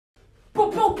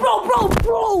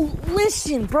Bro,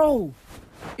 listen, bro.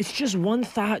 It's just one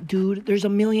thought, dude. There's a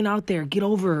million out there. Get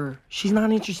over her. She's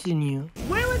not interested in you.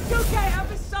 Wait with 2K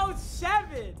episode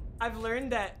 7. I've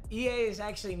learned that EA is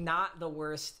actually not the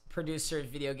worst producer of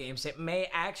video games. It may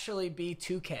actually be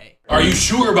 2K. Are you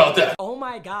sure about that? Oh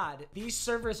my god, these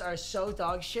servers are so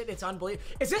dog shit, it's unbelievable.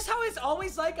 Is this how it's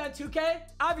always like on 2K?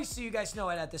 Obviously you guys know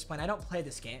it at this point. I don't play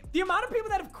this game. The amount of people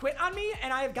that have quit on me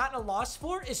and I have gotten a loss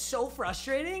for is so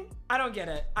frustrating. I don't get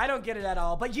it. I don't get it at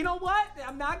all. But you know what?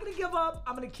 I'm not gonna give up.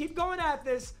 I'm gonna keep going at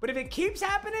this. But if it keeps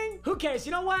happening, who cares?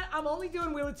 You know what? I'm only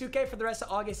doing Wheel of 2K for the rest of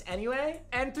August anyway,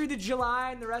 and through the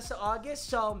July and the rest of August.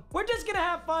 So we're just gonna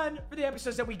have fun for the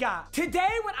episodes that we got. Today,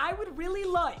 what I would really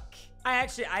like, I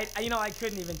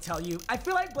couldn't even tell you. I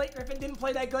feel like Blake Griffin didn't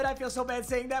play that good. I feel so bad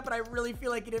saying that, but I really feel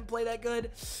like he didn't play that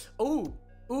good. Ooh,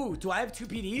 do I have 2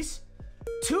 PDs?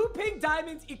 2 pink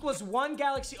diamonds equals 1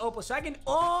 galaxy opal. So I can,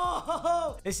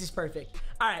 this is perfect.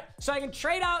 All right, so I can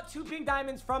trade out 2 pink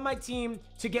diamonds from my team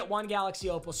to get 1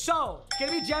 galaxy opal. So it's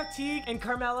gonna be Jeff Teague and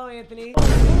Carmelo Anthony.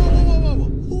 Whoa.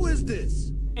 Who is this?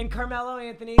 And Carmelo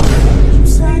Anthony. Why would you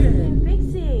say that? Fix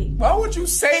it. Why would you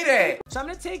say that? So I'm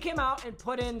gonna take him out and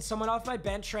put in someone off my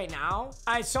bench right now.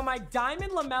 All right, so my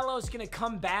diamond LaMelo is gonna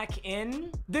come back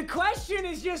in. The question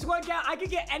is just what I could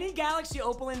get any galaxy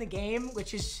opal in the game,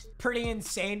 which is pretty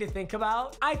insane to think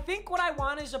about. I think what I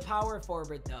want is a power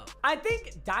forward though. I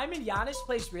think Diamond Giannis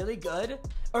plays really good.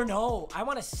 Or no, I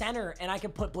want a center and I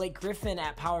can put Blake Griffin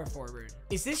at power forward.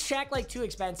 Is this Shaq like too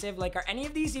expensive? Like, are any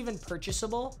of these even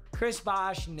purchasable? Chris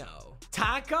Bosh, no.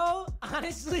 Tacko,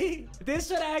 honestly, this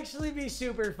would actually be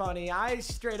super funny. I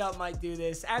straight up might do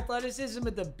this. Athleticism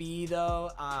with the B though.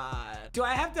 Do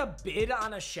I have to bid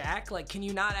on a Shaq? Like, can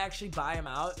you not actually buy him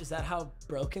out? Is that how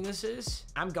broken this is?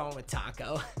 I'm going with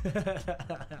Tacko.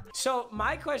 So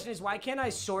my question is, why can't I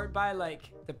sort by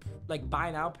like the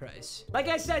buy now price? Like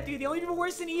I said, dude, the only people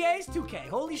worse than EA is 2K.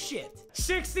 Holy shit.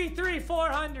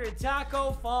 63,400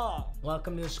 Tacko Fall.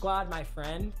 Welcome to the squad, my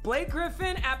friend. Blake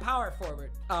Griffin at power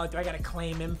forward. Oh, do I gotta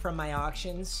claim him from my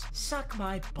auctions? Suck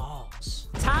my balls.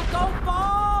 Tacko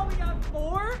Fall. We got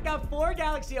 4. Got 4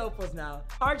 galaxy opals now.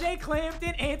 RJ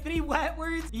Clampton, Anthony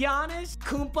Wentworth, Giannis,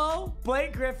 Kumpo,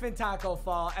 Blake Griffin, Tacko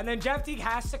Fall, and then Jeff Teague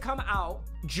has to come out.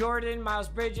 Jordan, Miles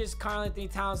Bridges, Karl Anthony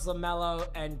Towns, LaMelo,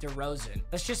 and DeRozan.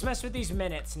 Let's just mess with these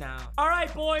minutes now. All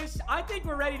right, boys. I think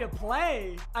we're ready to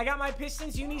play. I got my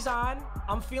Pistons unis on.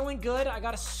 I'm feeling good. I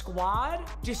got a squad.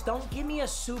 Just don't give me a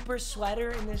super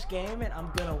sweater in this game, and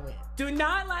I'm gonna win. Do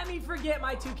not let me forget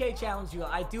my 2K challenge rule.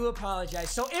 I do apologize.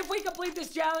 So if we complete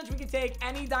this challenge, we can take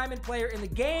any diamond player in the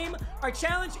game. Our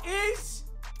challenge is...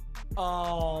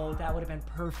 Oh, that would have been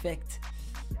perfect.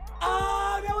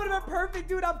 Oh, that would have been perfect,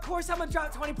 dude. Of course, I'm gonna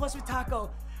drop 20 plus with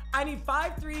Tacko. I need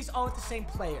 5 threes all with the same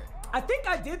player. I think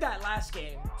I did that last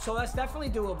game, so that's definitely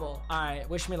doable. All right,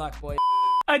 wish me luck, boys.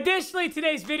 Additionally,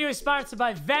 today's video is sponsored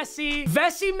by Vessi.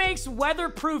 Vessi makes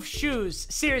weatherproof shoes.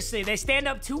 Seriously, they stand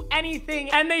up to anything,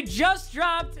 and they just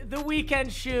dropped the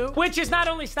weekend shoe, which is not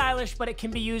only stylish, but it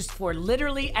can be used for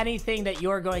literally anything that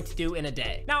you're going to do in a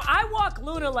day. Now, I walk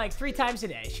Luna like 3 times a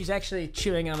day. She's actually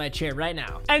chewing on my chair right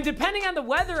now. And depending on the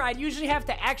weather, I'd usually have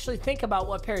to actually think about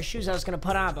what pair of shoes I was gonna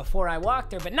put on before I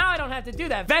walked her, but now I don't have to do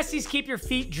that. Vessis keep your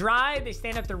feet dry. They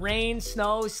stand up to rain,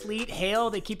 snow, sleet, hail.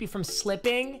 They keep you from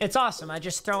slipping. It's awesome. I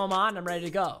just throw them on and I'm ready to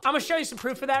go. I'm gonna show you some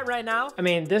proof of that right now. I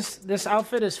mean, this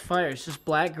outfit is fire. It's just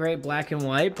black, gray, black, and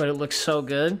white, but it looks so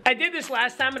good. I did this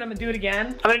last time and I'm gonna do it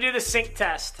again. I'm gonna do the sync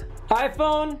test.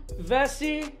 iPhone,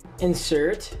 Vessi,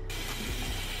 insert.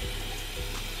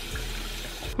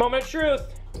 Moment of truth.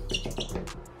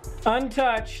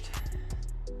 Untouched.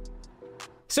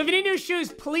 So if you need new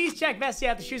shoes, please check Vessi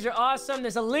out. The shoes are awesome.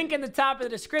 There's a link in the top of the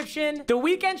description. The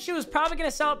weekend shoe is probably gonna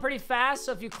sell pretty fast,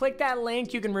 so if you click that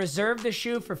link, you can reserve the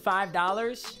shoe for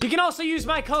 $5. You can also use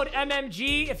my code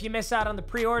MMG if you miss out on the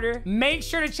pre-order. Make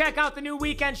sure to check out the new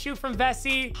weekend shoe from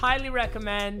Vessi. Highly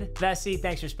recommend. Vessi,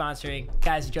 thanks for sponsoring.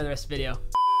 Guys, enjoy the rest of the video.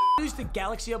 Use the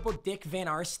Galaxy Opal Dick Van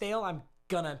Arsdale. I'm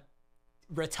gonna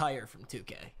retire from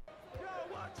 2K.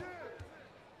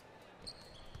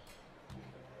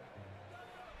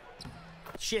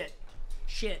 Shit.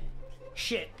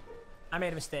 I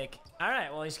made a mistake. All right,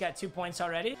 well, he's got 2 points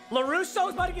already.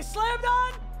 LaRusso's about to get slammed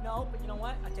on. No, but you know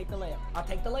what? I'll take the layup. I'll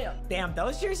take the layup. Damn,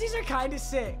 those jerseys are kind of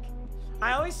sick.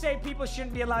 I always say people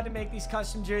shouldn't be allowed to make these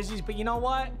custom jerseys, but you know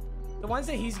what? The ones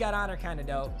that he's got on are kind of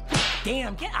dope.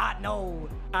 Damn, get out. No.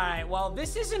 All right, well,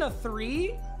 this isn't a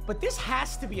 3, but this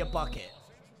has to be a bucket.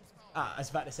 I was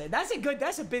about to say, that's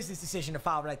a business decision to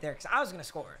foul right there because I was going to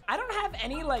score. I don't have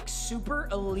any like super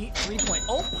elite 3-point.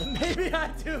 Oh, maybe I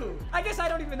do. I guess I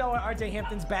don't even know what RJ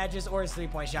Hampton's badge is or his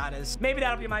 3-point shot is. Maybe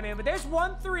that'll be my man, but there's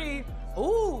 1-3.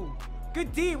 Ooh,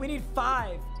 good D. We need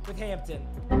 5 with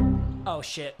Hampton. Oh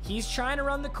shit. He's trying to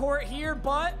run the court here,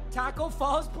 but Tacko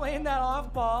falls playing that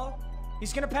off ball.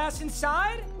 He's going to pass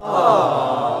inside.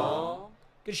 Oh.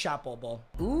 Good shot, Bobo.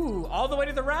 Ooh, all the way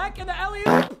to the rack and the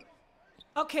alley-oop.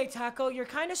 Okay, Tacko, you're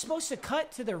kind of supposed to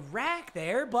cut to the rack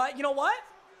there, but you know what?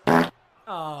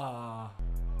 Oh.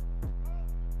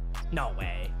 No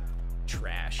way.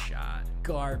 Trash shot.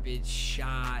 Garbage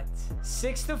shot.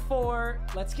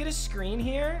 6-4. Let's get a screen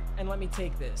here, and let me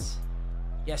take this.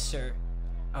 Yes, sir.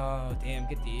 Oh, damn.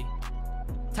 Good D.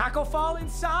 Tacko fall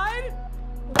inside.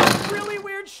 Really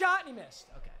weird shot, and he missed.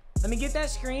 Okay. Let me get that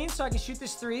screen so I can shoot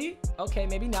this 3. Okay,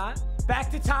 maybe not. Back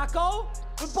to Tacko.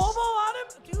 With Bobo on him.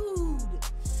 Dude.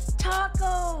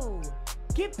 Tacko.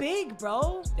 Get big,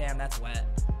 bro. Damn, that's wet.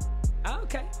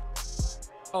 Okay.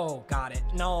 Oh, got it.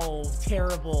 No,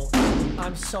 terrible.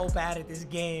 I'm so bad at this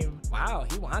game. Wow,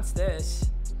 he wants this.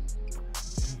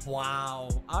 Wow.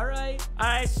 All right. All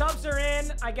right, subs are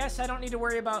in. I guess I don't need to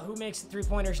worry about who makes the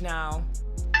 3-pointers now.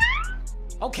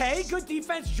 Okay, good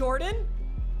defense, Jordan.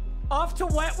 Off to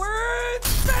Wentworth.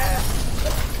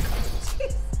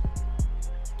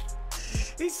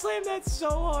 He slammed that so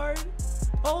hard.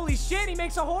 Holy shit, he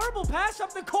makes a horrible pass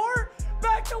up the court.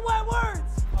 Back to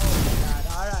Wentworth. Oh my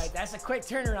God. All right, that's a quick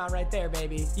turnaround right there,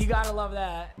 baby. You gotta love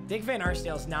that. Dick Van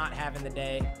Arsdale's not having the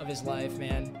day of his life,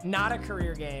 man. Not a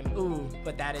career game. Ooh,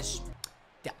 but that is...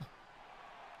 Yeah.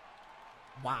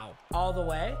 Wow. All the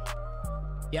way.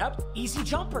 Yep, easy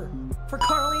jumper for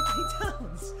Karl-Anthony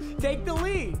Towns. Take the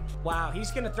lead. Wow,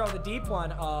 he's gonna throw the deep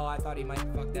one. Oh, I thought he might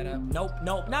fuck that up. Nope,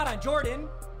 nope, not on Jordan.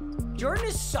 Jordan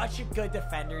is such a good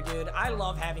defender, dude. I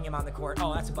love having him on the court.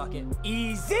 Oh, that's a bucket.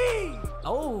 Easy.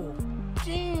 Oh,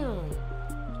 damn.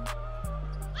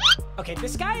 Okay,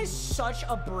 this guy is such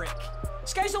a brick.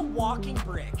 This guy's a walking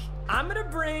brick. I'm gonna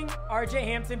bring RJ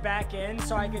Hampton back in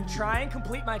so I can try and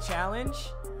complete my challenge.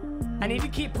 I need to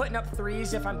keep putting up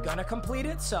 3s if I'm gonna complete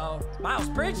it, so... Miles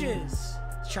Bridges is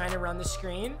trying to run the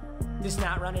screen. Does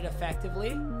not run it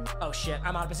effectively. Oh, shit.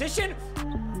 I'm out of position.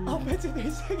 Oh,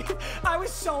 I was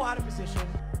so out of position.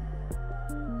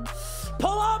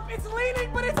 Pull up. It's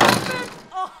leaning, but it's open.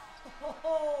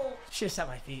 Oh. Should've set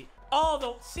my feet. Oh,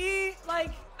 the... See?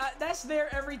 Like, that's there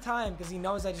every time because he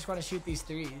knows I just want to shoot these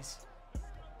 3s.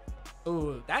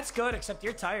 Ooh, that's good, except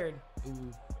you're tired.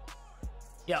 Ooh.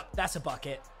 Yep, that's a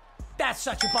bucket. That's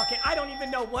such a bucket. I don't even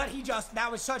know what he just...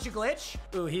 That was such a glitch.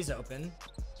 Ooh, he's open.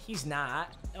 He's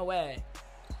not. No way.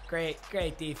 Great,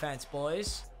 great defense,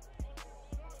 boys.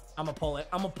 I'm gonna pull it.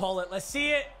 I'm gonna pull it. Let's see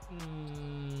it.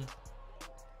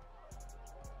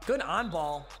 Good on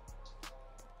ball.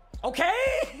 Okay.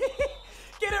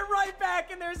 Get it right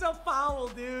back, and there's a foul,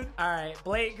 dude. All right,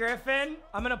 Blake Griffin.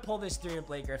 I'm gonna pull this 3 to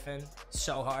Blake Griffin.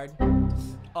 So hard.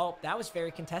 Oh, that was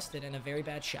very contested and a very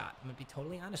bad shot. I'm gonna be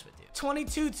totally honest with you.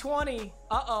 22-20.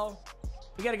 Uh-oh.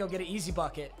 We gotta go get an easy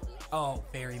bucket. Oh,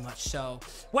 very much so.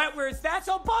 Wentworth, that's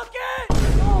a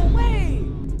bucket! No way!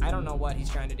 I don't know what he's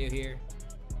trying to do here.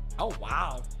 Oh,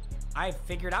 wow. I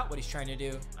figured out what he's trying to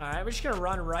do. All right, we're just gonna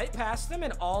run right past him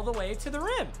and all the way to the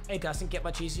rim. It doesn't get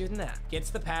much easier than that. Gets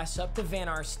the pass up to Van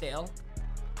Arsdale.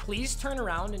 Please turn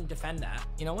around and defend that.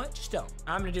 You know what? Just don't.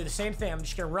 I'm gonna do the same thing. I'm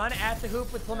just gonna run at the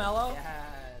hoop with LaMelo. Yes.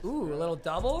 Ooh, a little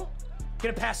double.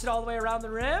 Gonna pass it all the way around the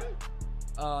rim.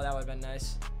 Oh, that would've been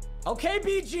nice. Okay,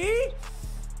 BG.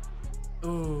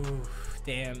 Ooh,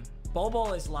 damn.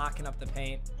 Bobo is locking up the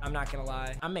paint. I'm not gonna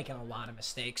lie. I'm making a lot of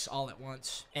mistakes all at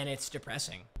once, and it's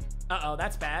depressing. Uh-oh,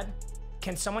 that's bad.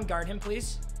 Can someone guard him,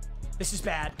 please? This is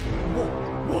bad. Whoa,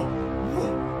 whoa,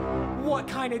 whoa. What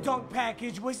kind of dunk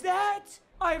package was that?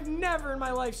 I've never in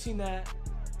my life seen that.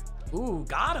 Ooh,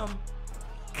 got him.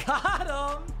 Got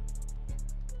him.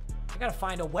 I gotta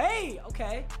find a way.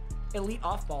 Okay. Elite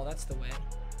off ball, that's the way.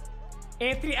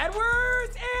 Anthony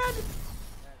Edwards, and...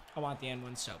 I want the end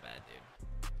one so bad,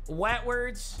 dude.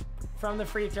 Wentworth from the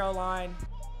free throw line.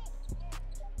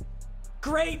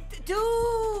 Great,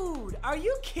 dude. Are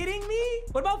you kidding me?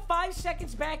 What about 5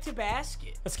 seconds back to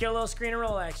basket? Let's get a little screen and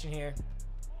roll action here.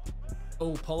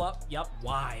 Oh, pull up. Yep,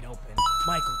 wide open.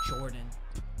 Michael Jordan.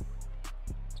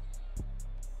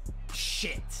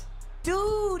 Shit.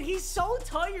 Dude, he's so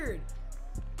tired.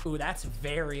 Ooh, that's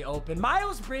very open.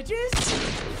 Miles Bridges?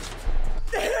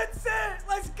 That's it.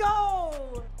 Let's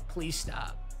go. Please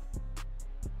stop.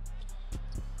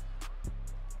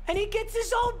 And he gets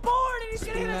his own board, and he's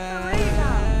gonna hit a 3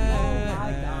 now. Oh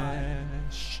my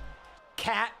gosh.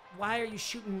 Cat Why are you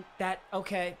shooting that?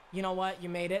 Okay, you know what? You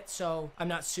made it, so I'm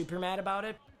not super mad about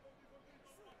it.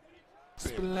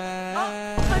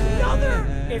 Another!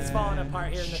 It's falling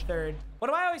apart here in the third. What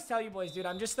do I always tell you boys, dude?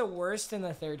 I'm just the worst in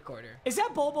the third quarter. Is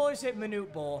that Bowl Bowl or is it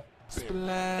Minute Bowl?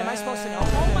 Am I supposed to know?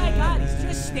 Oh my God, he's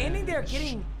just standing there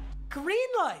getting green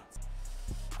lights.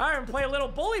 All right, I'm play a little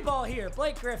bully ball here.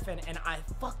 Blake Griffin, and I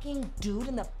fucking dude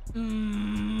in the...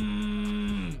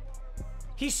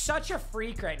 He's such a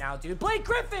freak right now, dude. Blake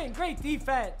Griffin, great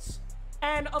defense.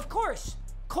 And of course,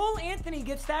 Cole Anthony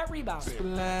gets that rebound so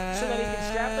that he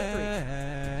can strap the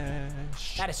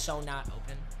three. That is so not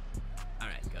open. All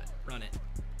right, good. Run it.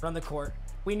 Run the court.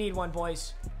 We need one,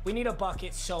 boys. We need a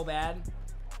bucket so bad.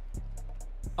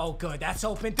 Oh, good. That's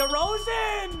open.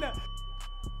 DeRozan!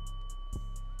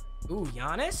 Ooh,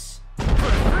 Giannis? For a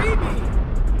freebie.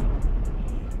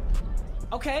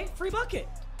 Okay, free bucket.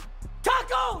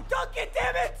 Tacko! Dunk it,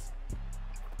 damn it!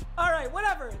 All right,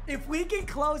 whatever. If we can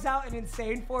close out an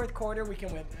insane fourth quarter, we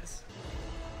can win this.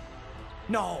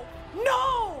 No.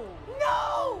 No!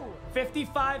 No!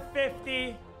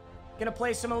 55-50. Gonna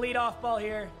play some elite off ball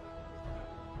here.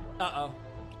 Uh-oh.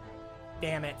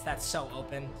 Damn it, that's so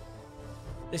open.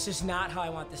 This is not how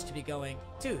I want this to be going.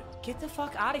 Dude, get the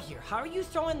fuck out of here. How are you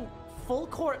throwing full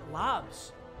court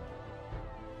lobs?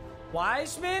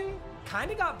 Wiseman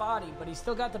kind of got bodied, but he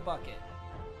still got the bucket.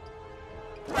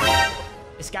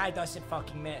 This guy doesn't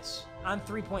fucking miss on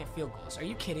 3-point field goals. Are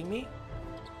you kidding me?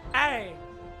 Hey!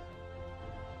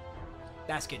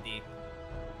 That's good, D.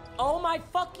 Oh my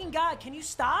fucking God, can you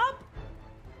stop?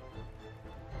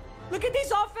 Look at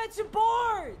these offensive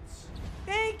boards.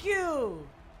 Thank you.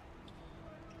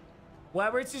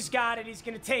 Weberts has got it. He's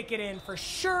going to take it in for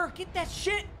sure. Get that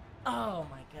shit. Oh,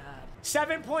 my God.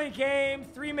 7-point game.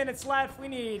 3 minutes left. We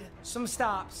need some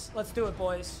stops. Let's do it,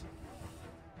 boys.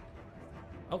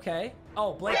 Okay.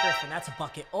 Oh, Blake Griffin. That's a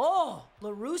bucket. Oh,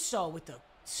 LaRusso with the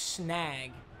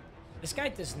snag. This guy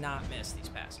does not miss these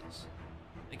passes.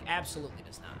 Like, absolutely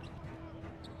does not.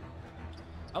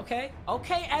 Okay.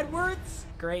 Okay, Edwards.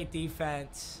 Great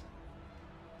defense.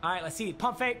 All right, let's see.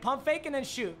 Pump fake, and then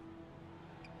shoot.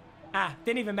 Ah,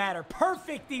 didn't even matter.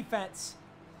 Perfect defense.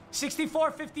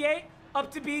 64-58.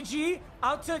 Up to BG.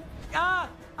 Out to...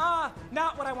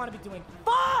 Not what I want to be doing.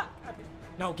 Fuck!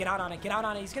 No, get out on it. Get out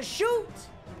on it. He's going to shoot.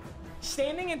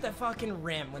 Standing at the fucking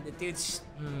rim when the dude's...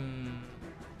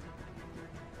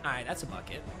 All right, that's a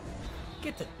bucket.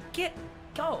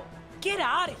 Go. Get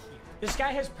out of here. This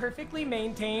guy has perfectly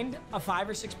maintained a 5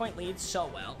 or 6 point lead so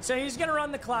well. So he's going to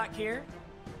run the clock here.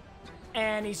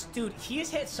 And dude, he has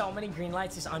hit so many green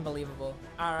lights. It's unbelievable.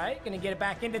 All right, gonna get it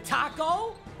back into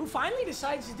Tacko, who finally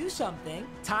decides to do something.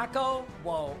 Tacko,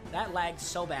 whoa, that lagged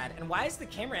so bad. And why is the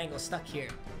camera angle stuck here?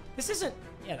 This isn't,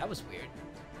 yeah, that was weird.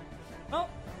 Well,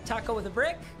 Tacko with a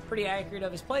brick. Pretty accurate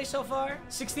of his play so far.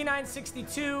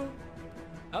 69-62.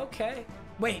 Okay.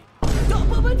 Wait.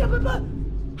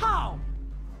 How?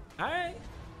 All right.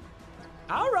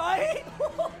 All right.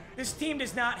 This team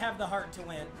does not have the heart to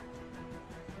win.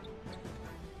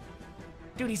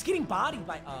 Dude, he's getting bodied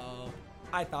by... Oh,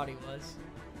 I thought he was.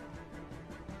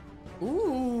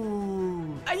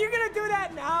 Ooh. Are you going to do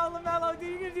that now, LaMelo? Dude,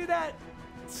 you're going to do that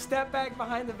step back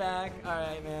behind the back? All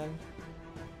right, man.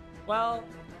 Well,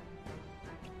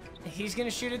 he's going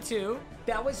to shoot it too.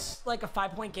 That was like a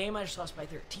 5-point game. I just lost by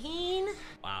 13.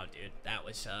 Wow, dude. That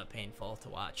was painful to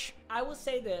watch. I will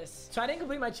say this. So I didn't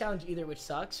complete my challenge either, which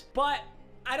sucks. But...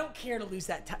 I don't care to lose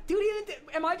that time. Dude,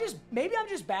 maybe I'm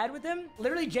just bad with him.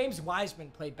 Literally, James Wiseman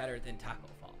played better than Tacko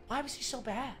Fall. Why was he so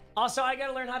bad? Also, I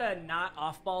gotta learn how to not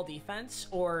off-ball defense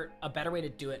or a better way to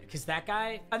do it. Because that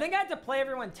guy, I think I had to play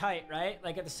everyone tight, right?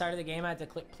 Like at the start of the game, I had to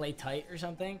click play tight or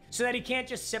something. So that he can't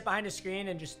just sit behind a screen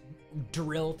and just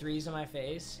drill threes in my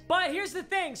face. But here's the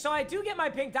thing. So I do get my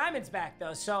pink diamonds back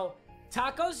though. So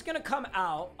Tacko's gonna come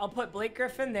out. I'll put Blake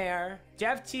Griffin there.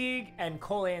 Jeff Teague and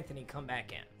Cole Anthony come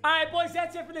back in. All right, boys,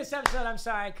 that's it for this episode. I'm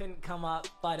sorry I couldn't come up,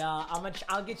 but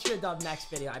I'll get you a dub next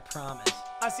video, I promise.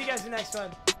 I'll see you guys in the next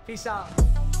one. Peace out.